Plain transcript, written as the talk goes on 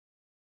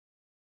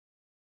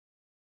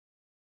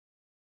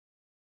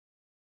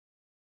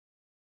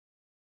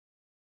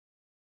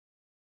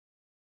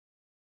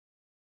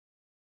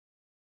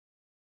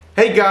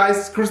Hey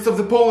guys, Krzysztof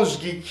the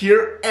Polish Geek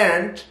here,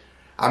 and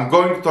I'm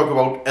going to talk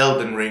about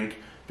Elden Ring,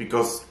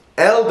 because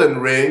Elden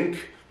Ring,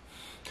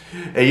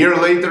 a year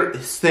later,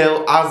 is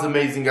still as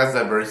amazing as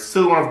ever. It's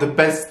still one of the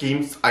best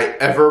games I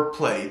ever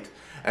played,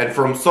 and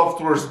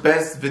FromSoftware's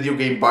best video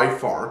game by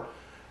far.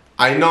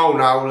 I know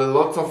now that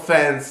lots of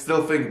fans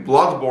still think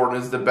Bloodborne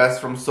is the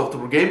best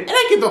FromSoftware game, and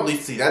I can totally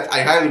see that.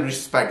 I highly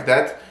respect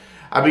that.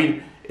 I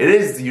mean, it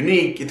is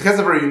unique, it has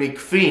a very unique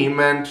theme,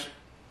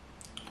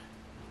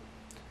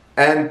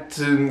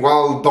 and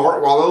while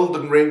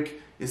Elden Ring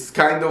is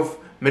kind of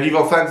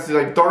medieval fantasy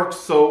like Dark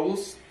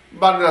Souls,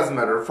 but it doesn't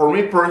matter. For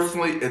me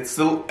personally, it's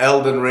still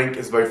Elden Ring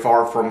is by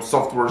far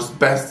FromSoftware's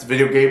best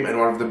video game and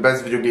one of the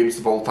best video games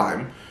of all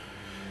time.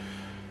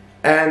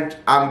 And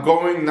I'm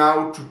going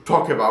now to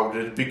talk about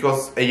it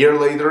because a year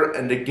later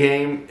and the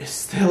game is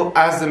still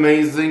as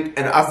amazing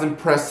and as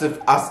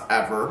impressive as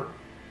ever.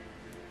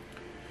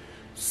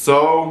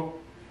 So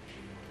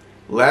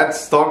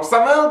let's talk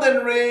some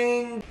Elden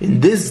Ring! In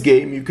this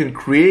game you can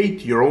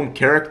create your own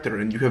character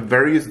and you have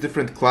various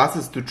different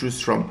classes to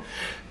choose from.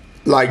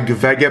 Like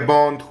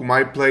Vagabond, whom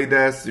I played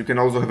as. You can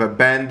also have a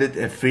bandit,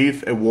 a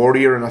thief, a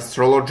warrior, an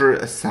astrologer,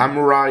 a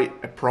samurai,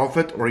 a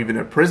prophet, or even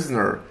a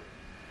prisoner.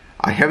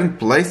 I haven't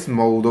played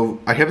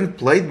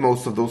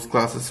most of those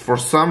classes. For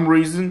some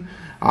reason,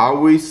 I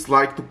always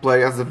like to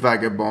play as a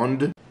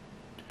vagabond.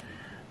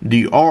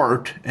 The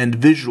art and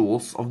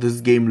visuals of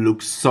this game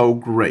look so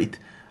great.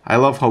 I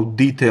love how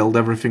detailed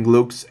everything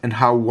looks and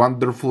how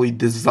wonderfully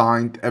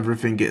designed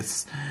everything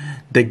is.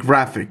 The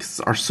graphics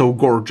are so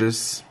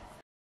gorgeous.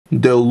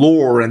 The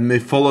lore and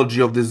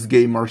mythology of this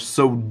game are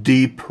so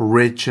deep,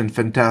 rich and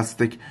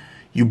fantastic.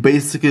 You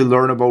basically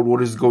learn about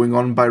what is going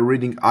on by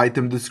reading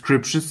item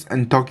descriptions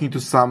and talking to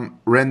some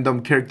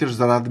random characters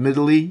that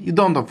admittedly you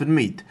don't often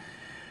meet.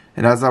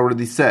 And as I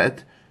already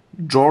said,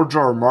 George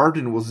R. R.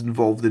 Martin was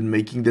involved in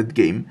making that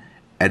game.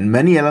 And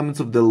many elements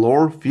of the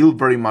lore feel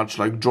very much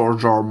like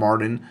George R. R.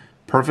 Martin.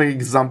 Perfect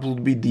example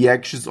would be the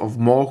actions of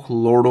Moch,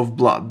 Lord of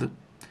Blood.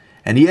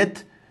 And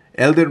yet,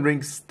 Elden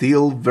Ring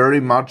still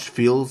very much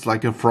feels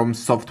like a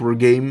FromSoftware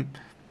game.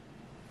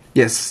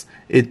 Yes,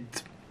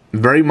 it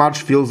very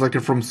much feels like a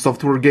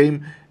FromSoftware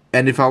game.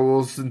 And if I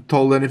wasn't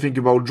told anything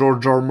about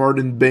George R. R.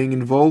 Martin being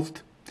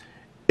involved,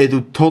 it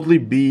would totally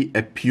be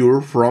a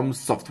pure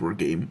FromSoftware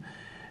game.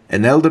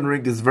 And Elden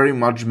Ring is very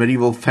much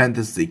medieval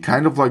fantasy,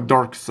 kind of like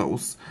Dark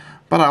Souls.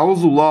 But I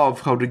also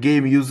love how the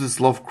game uses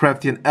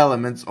Lovecraftian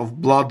elements of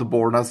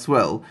Bloodborne as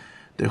well.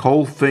 The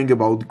whole thing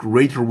about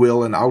greater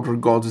will and outer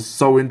gods is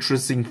so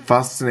interesting,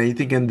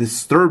 fascinating and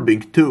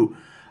disturbing too.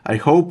 I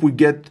hope we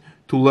get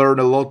to learn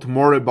a lot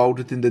more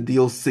about it in the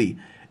DLC.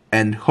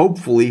 And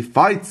hopefully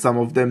fight some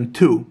of them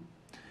too.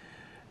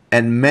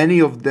 And many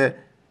of the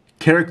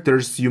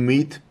characters you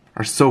meet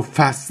are so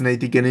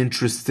fascinating and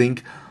interesting.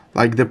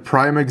 Like the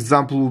prime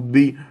example would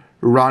be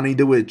Ranni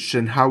the Witch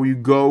and how you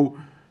go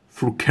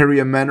through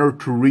Caria Manor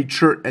to reach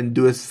her and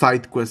do a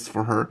side quest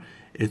for her.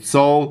 It's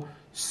all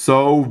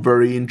so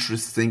very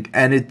interesting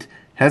and it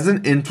has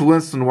an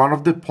influence on one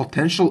of the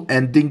potential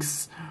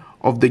endings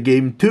of the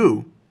game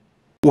too.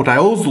 What I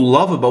also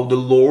love about the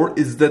lore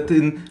is that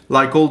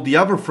like all the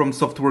other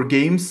FromSoftware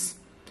games,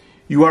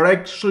 you are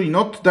actually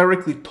not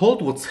directly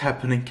told what's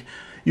happening.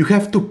 You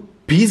have to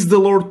piece the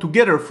lore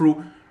together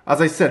through,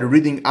 as I said,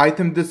 reading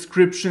item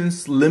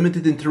descriptions,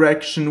 limited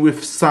interaction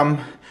with some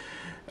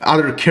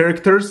other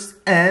characters,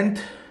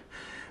 and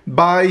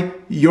by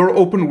your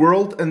open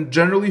world and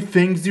generally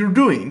things you're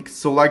doing.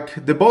 So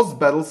like the boss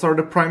battles are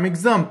the prime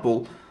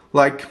example.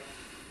 Like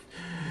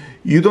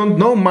you don't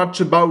know much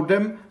about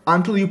them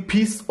until you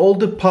piece all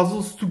the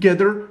puzzles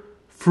together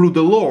through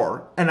the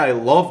lore. And I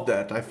love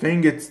that. I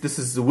think this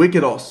is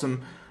wicked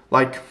awesome.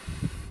 Like,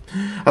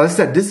 as I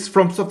said, this is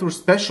FromSoftware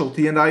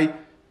specialty and I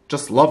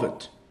just love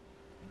it.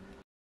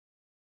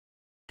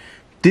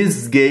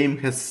 This game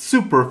has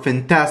super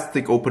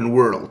fantastic open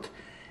world.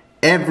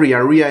 Every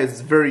area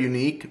is very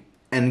unique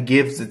and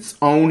gives its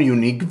own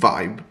unique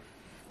vibe.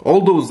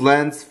 All those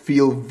lands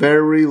feel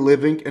very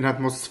living and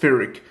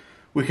atmospheric.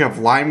 We have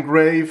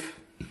Limegrave,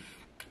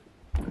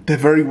 the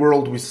very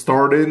world we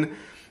start in,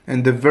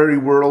 and the very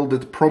world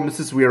that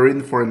promises we are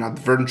in for an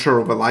adventure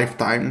of a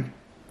lifetime.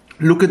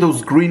 Look at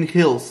those green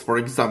hills, for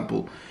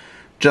example.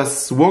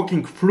 Just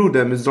walking through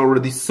them is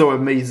already so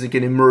amazing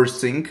and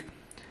immersing.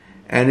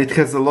 And it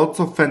has a lot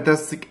of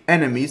fantastic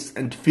enemies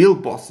and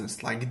field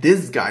bosses, like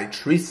this guy,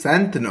 Tree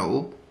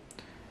Sentinel.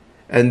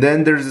 And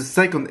then there's a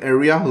second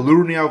area,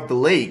 Lurnia of the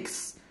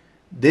Lakes.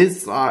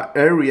 This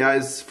area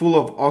is full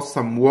of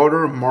awesome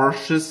water,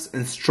 marshes,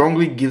 and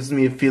strongly gives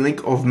me a feeling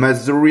of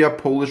Mazuria,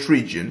 Polish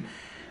region.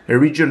 A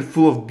region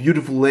full of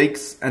beautiful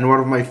lakes and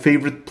one of my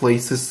favorite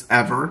places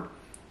ever.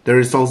 There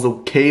is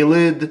also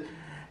Caelid.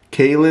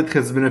 Caelid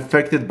has been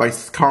affected by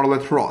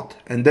scarlet rot,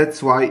 and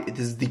that's why it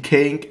is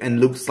decaying and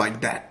looks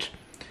like that.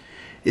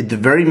 It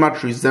very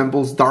much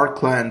resembles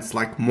dark lands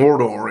like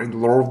Mordor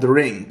in Lord of the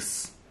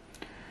Rings.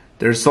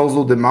 There's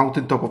also the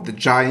mountaintop of the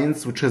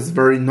giants, which has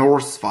very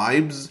Norse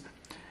vibes.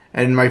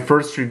 And in my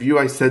first review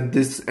I said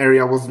this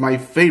area was my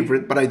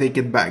favorite, but I take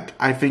it back.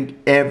 I think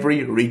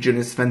every region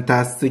is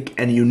fantastic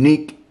and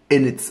unique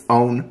in its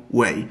own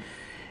way.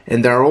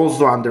 And there are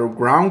also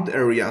underground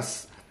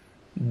areas.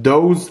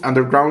 Those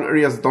underground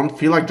areas don't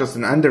feel like just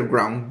an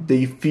underground.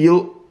 They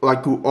feel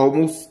like you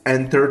almost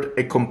entered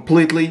a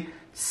completely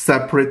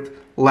separate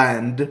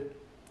land.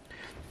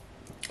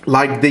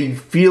 Like they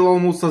feel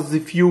almost as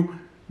if you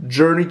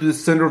journeyed to the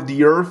center of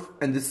the earth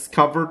and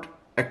discovered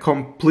a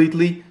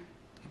completely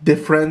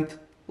different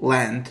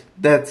land.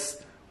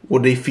 That's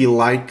what they feel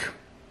like.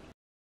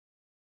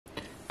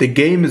 The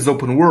game is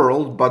open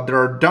world, but there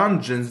are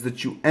dungeons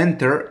that you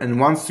enter, and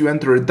once you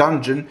enter a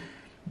dungeon,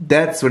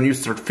 that's when you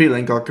start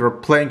feeling like you're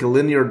playing a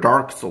linear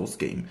Dark Souls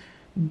game.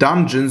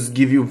 Dungeons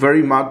give you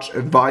very much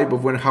a vibe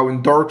of how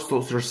in Dark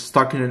Souls you're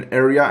stuck in an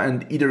area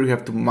and either you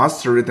have to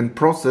master it and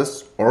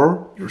process,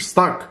 or you're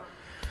stuck.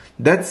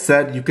 That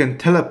said, you can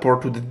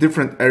teleport to the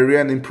different area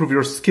and improve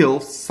your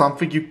skills,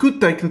 something you could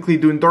technically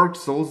do in Dark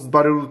Souls,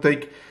 but it would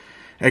take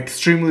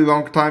extremely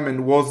long time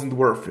and wasn't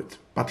worth it.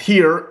 But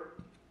here,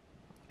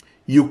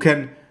 you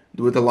can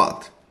do it a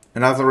lot.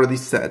 And as I already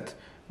said,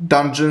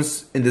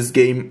 dungeons in this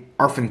game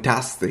are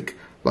fantastic.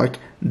 Like,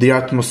 they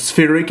are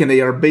atmospheric and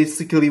they are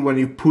basically when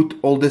you put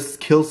all the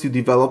skills you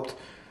developed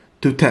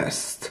to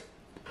test.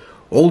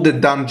 All the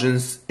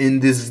dungeons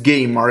in this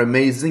game are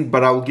amazing,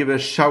 but I'll give a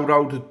shout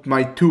out to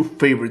my two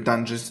favorite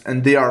dungeons,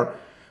 and they are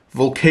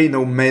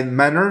Volcano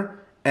Manor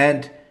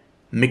and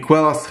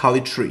Miquella's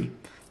Holly Tree.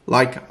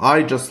 Like,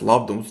 I just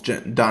love those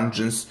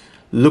dungeons.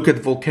 Look at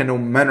Volcano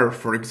Manor,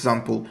 for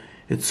example.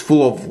 It's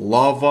full of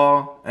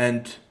lava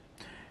and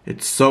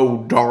it's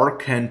so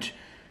dark and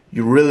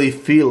you really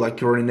feel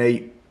like you're in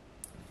a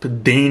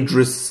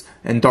dangerous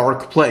and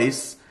dark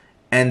place.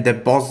 And the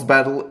boss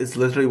battle is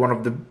literally one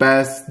of the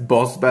best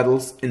boss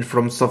battles in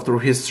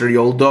FromSoftware history,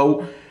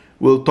 although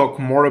we'll talk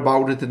more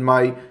about it in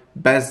my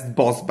best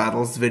boss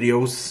battles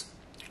videos.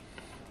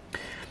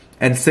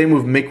 And same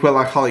with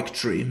Miquella Halleck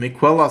Tree.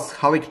 Miquella's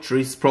Halleck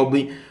Tree is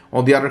probably,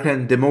 on the other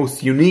hand, the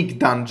most unique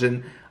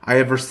dungeon I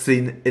ever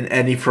seen in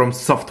any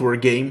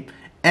FromSoftware game.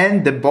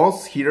 And the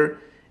boss here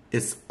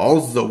is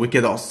also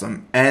wicked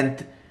awesome.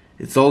 And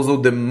it's also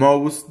the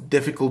most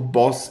difficult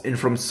boss in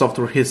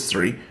FromSoftware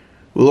history.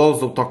 We'll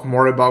also talk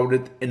more about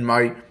it in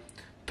my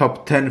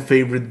top 10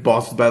 favorite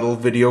boss battle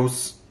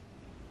videos.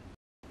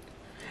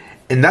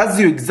 And as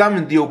you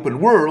examine the open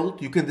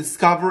world, you can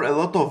discover a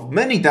lot of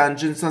mini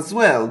dungeons as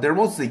well. They're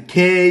mostly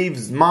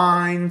caves,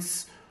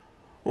 mines,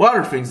 or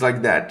other things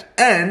like that.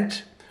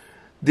 And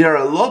they are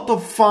a lot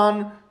of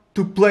fun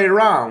to play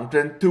around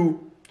and to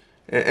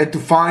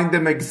find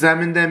them,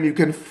 examine them. You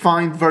can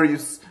find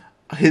various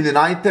hidden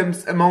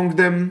items among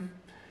them.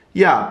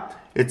 Yeah,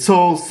 it's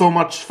all so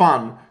much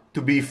fun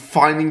to be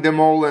finding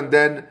them all and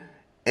then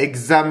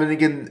examining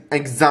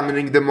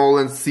them all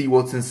and see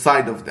what's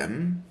inside of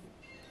them.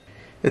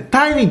 A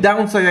tiny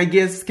downside, I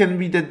guess, can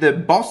be that the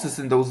bosses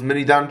in those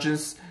mini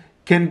dungeons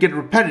can get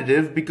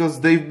repetitive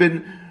because they've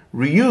been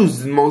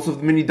reused in most of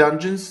the mini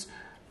dungeons.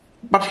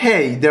 But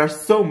hey, there are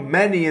so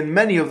many and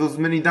many of those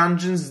mini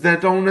dungeons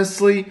that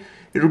honestly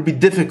it would be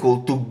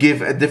difficult to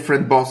give a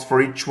different boss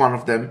for each one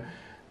of them.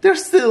 They're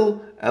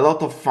still a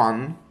lot of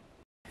fun.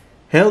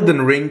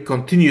 Elden Ring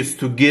continues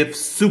to give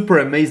super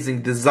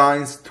amazing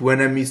designs to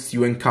enemies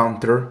you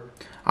encounter.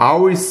 I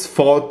always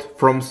thought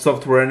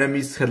FromSoftware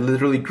enemies had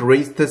literally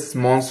greatest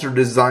monster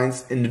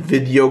designs in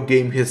video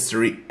game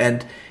history,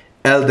 and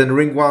Elden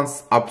Ring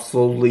ones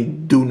absolutely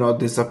do not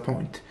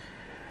disappoint.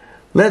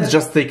 Let's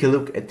just take a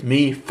look at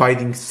me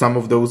fighting some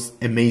of those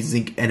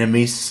amazing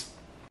enemies.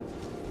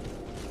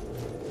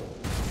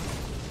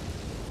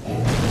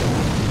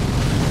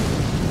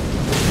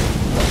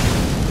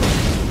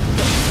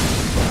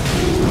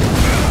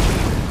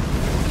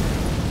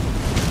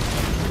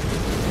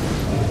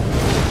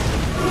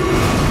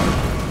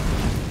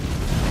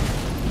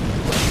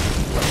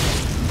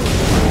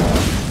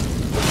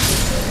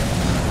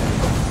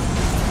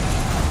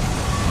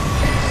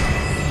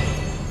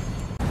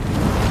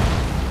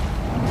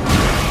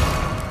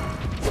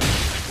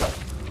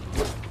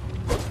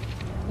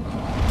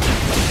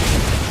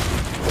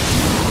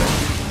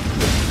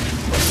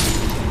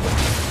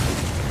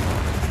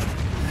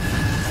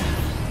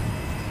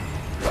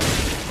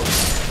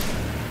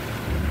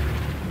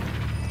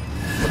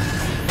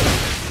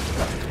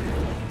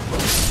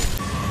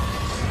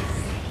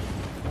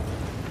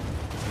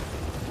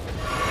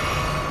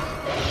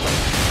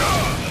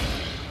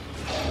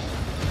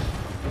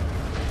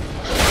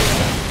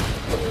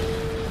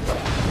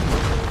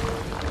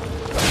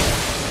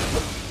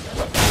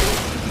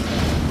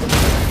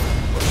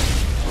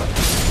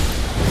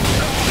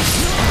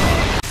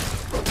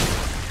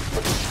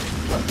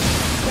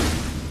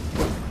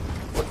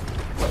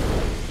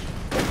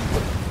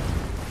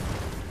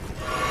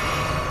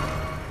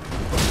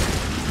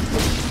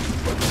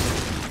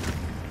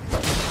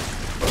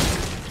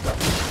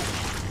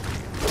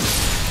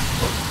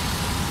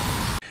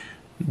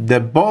 The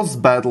boss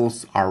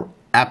battles are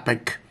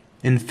epic.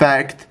 In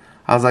fact,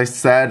 as I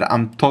said,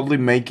 I'm totally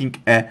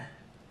making a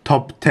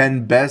top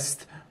 10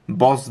 best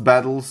boss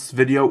battles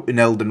video in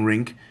Elden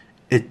Ring.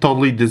 It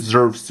totally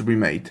deserves to be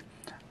made.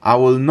 I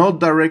will not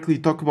directly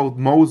talk about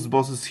most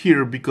bosses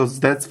here because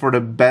that's for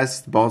the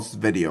best boss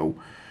video.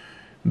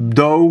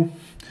 Though,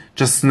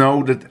 just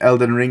know that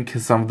Elden Ring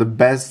has some of the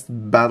best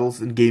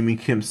battles in gaming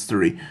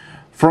history.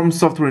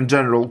 FromSoftware in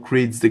general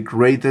creates the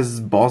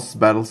greatest boss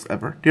battles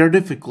ever. They are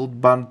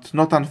difficult but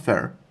not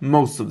unfair,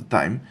 most of the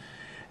time.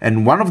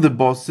 And one of the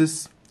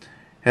bosses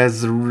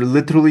has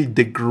literally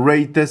the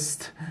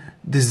greatest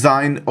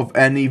design of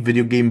any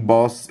video game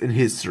boss in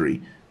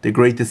history. The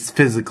greatest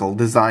physical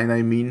design,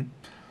 I mean.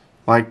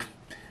 Like,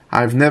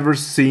 I've never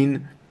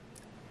seen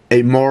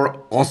a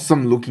more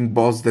awesome looking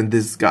boss than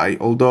this guy.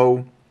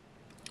 Although,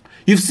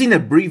 you've seen a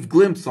brief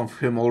glimpse of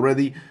him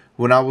already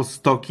when I was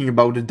talking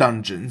about the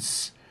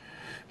dungeons.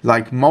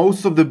 Like,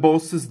 most of the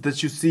bosses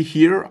that you see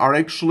here are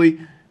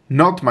actually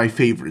not my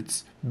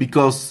favorites.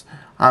 Because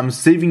I'm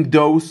saving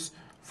those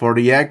for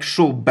the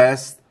actual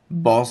best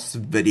boss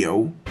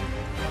video.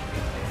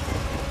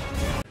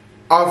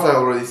 As I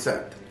already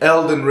said,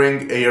 Elden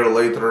Ring a year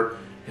later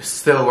is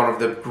still one of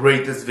the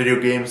greatest video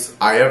games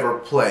I ever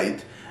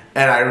played,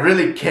 and I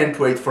really can't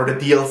wait for the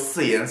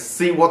DLC and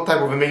see what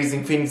type of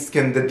amazing things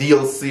can the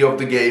DLC of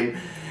the game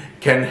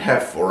can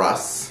have for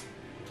us.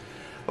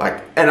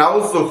 And I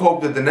also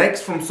hope that the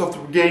next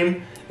FromSoftware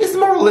game is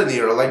more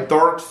linear, like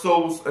Dark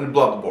Souls and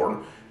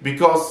Bloodborne,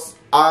 because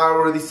I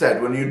already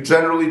said, when you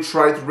generally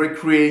try to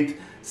recreate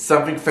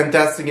something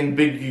fantastic and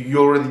big you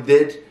already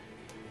did,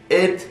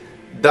 it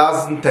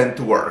doesn't tend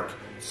to work.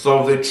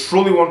 So if they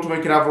truly want to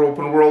make another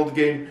open world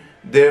game,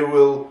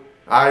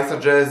 I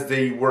suggest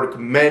they work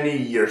many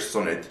years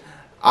on it.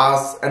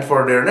 And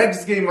for their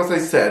next game, as I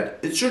said,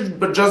 it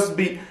should just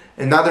be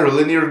another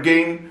linear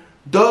game,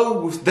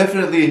 though with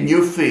definitely a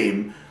new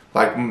theme.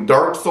 Like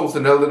Dark Souls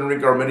and Elden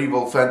Ring are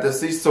medieval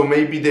fantasy, so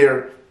maybe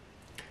their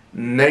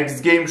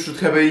next game should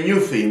have a new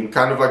theme,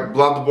 kind of like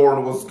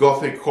Bloodborne was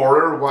gothic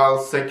horror, while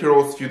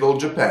Sekiro was feudal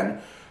Japan.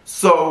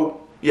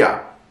 So,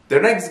 yeah,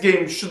 their next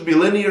game should be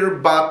linear,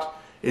 but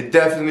it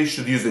definitely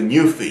should use a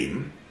new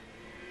theme.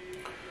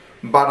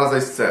 But as I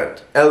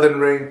said, Elden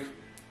Ring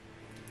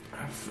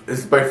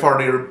is by far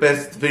their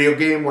best video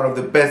game, one of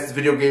the best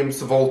video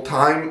games of all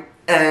time,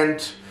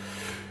 and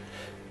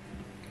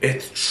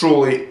it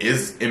truly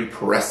is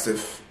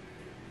impressive.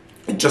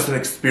 It's just an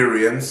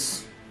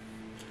experience.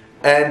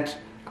 And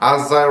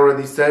as I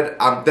already said,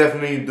 I'm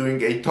definitely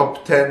doing a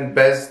top 10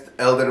 best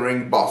Elden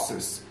Ring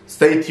bosses.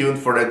 Stay tuned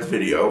for that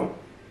video.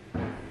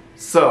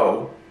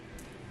 So,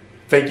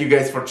 thank you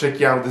guys for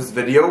checking out this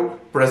video.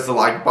 Press the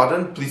like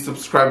button, please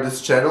subscribe to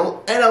this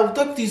channel, and I'll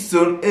talk to you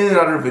soon in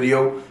another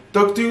video.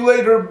 Talk to you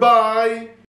later, bye!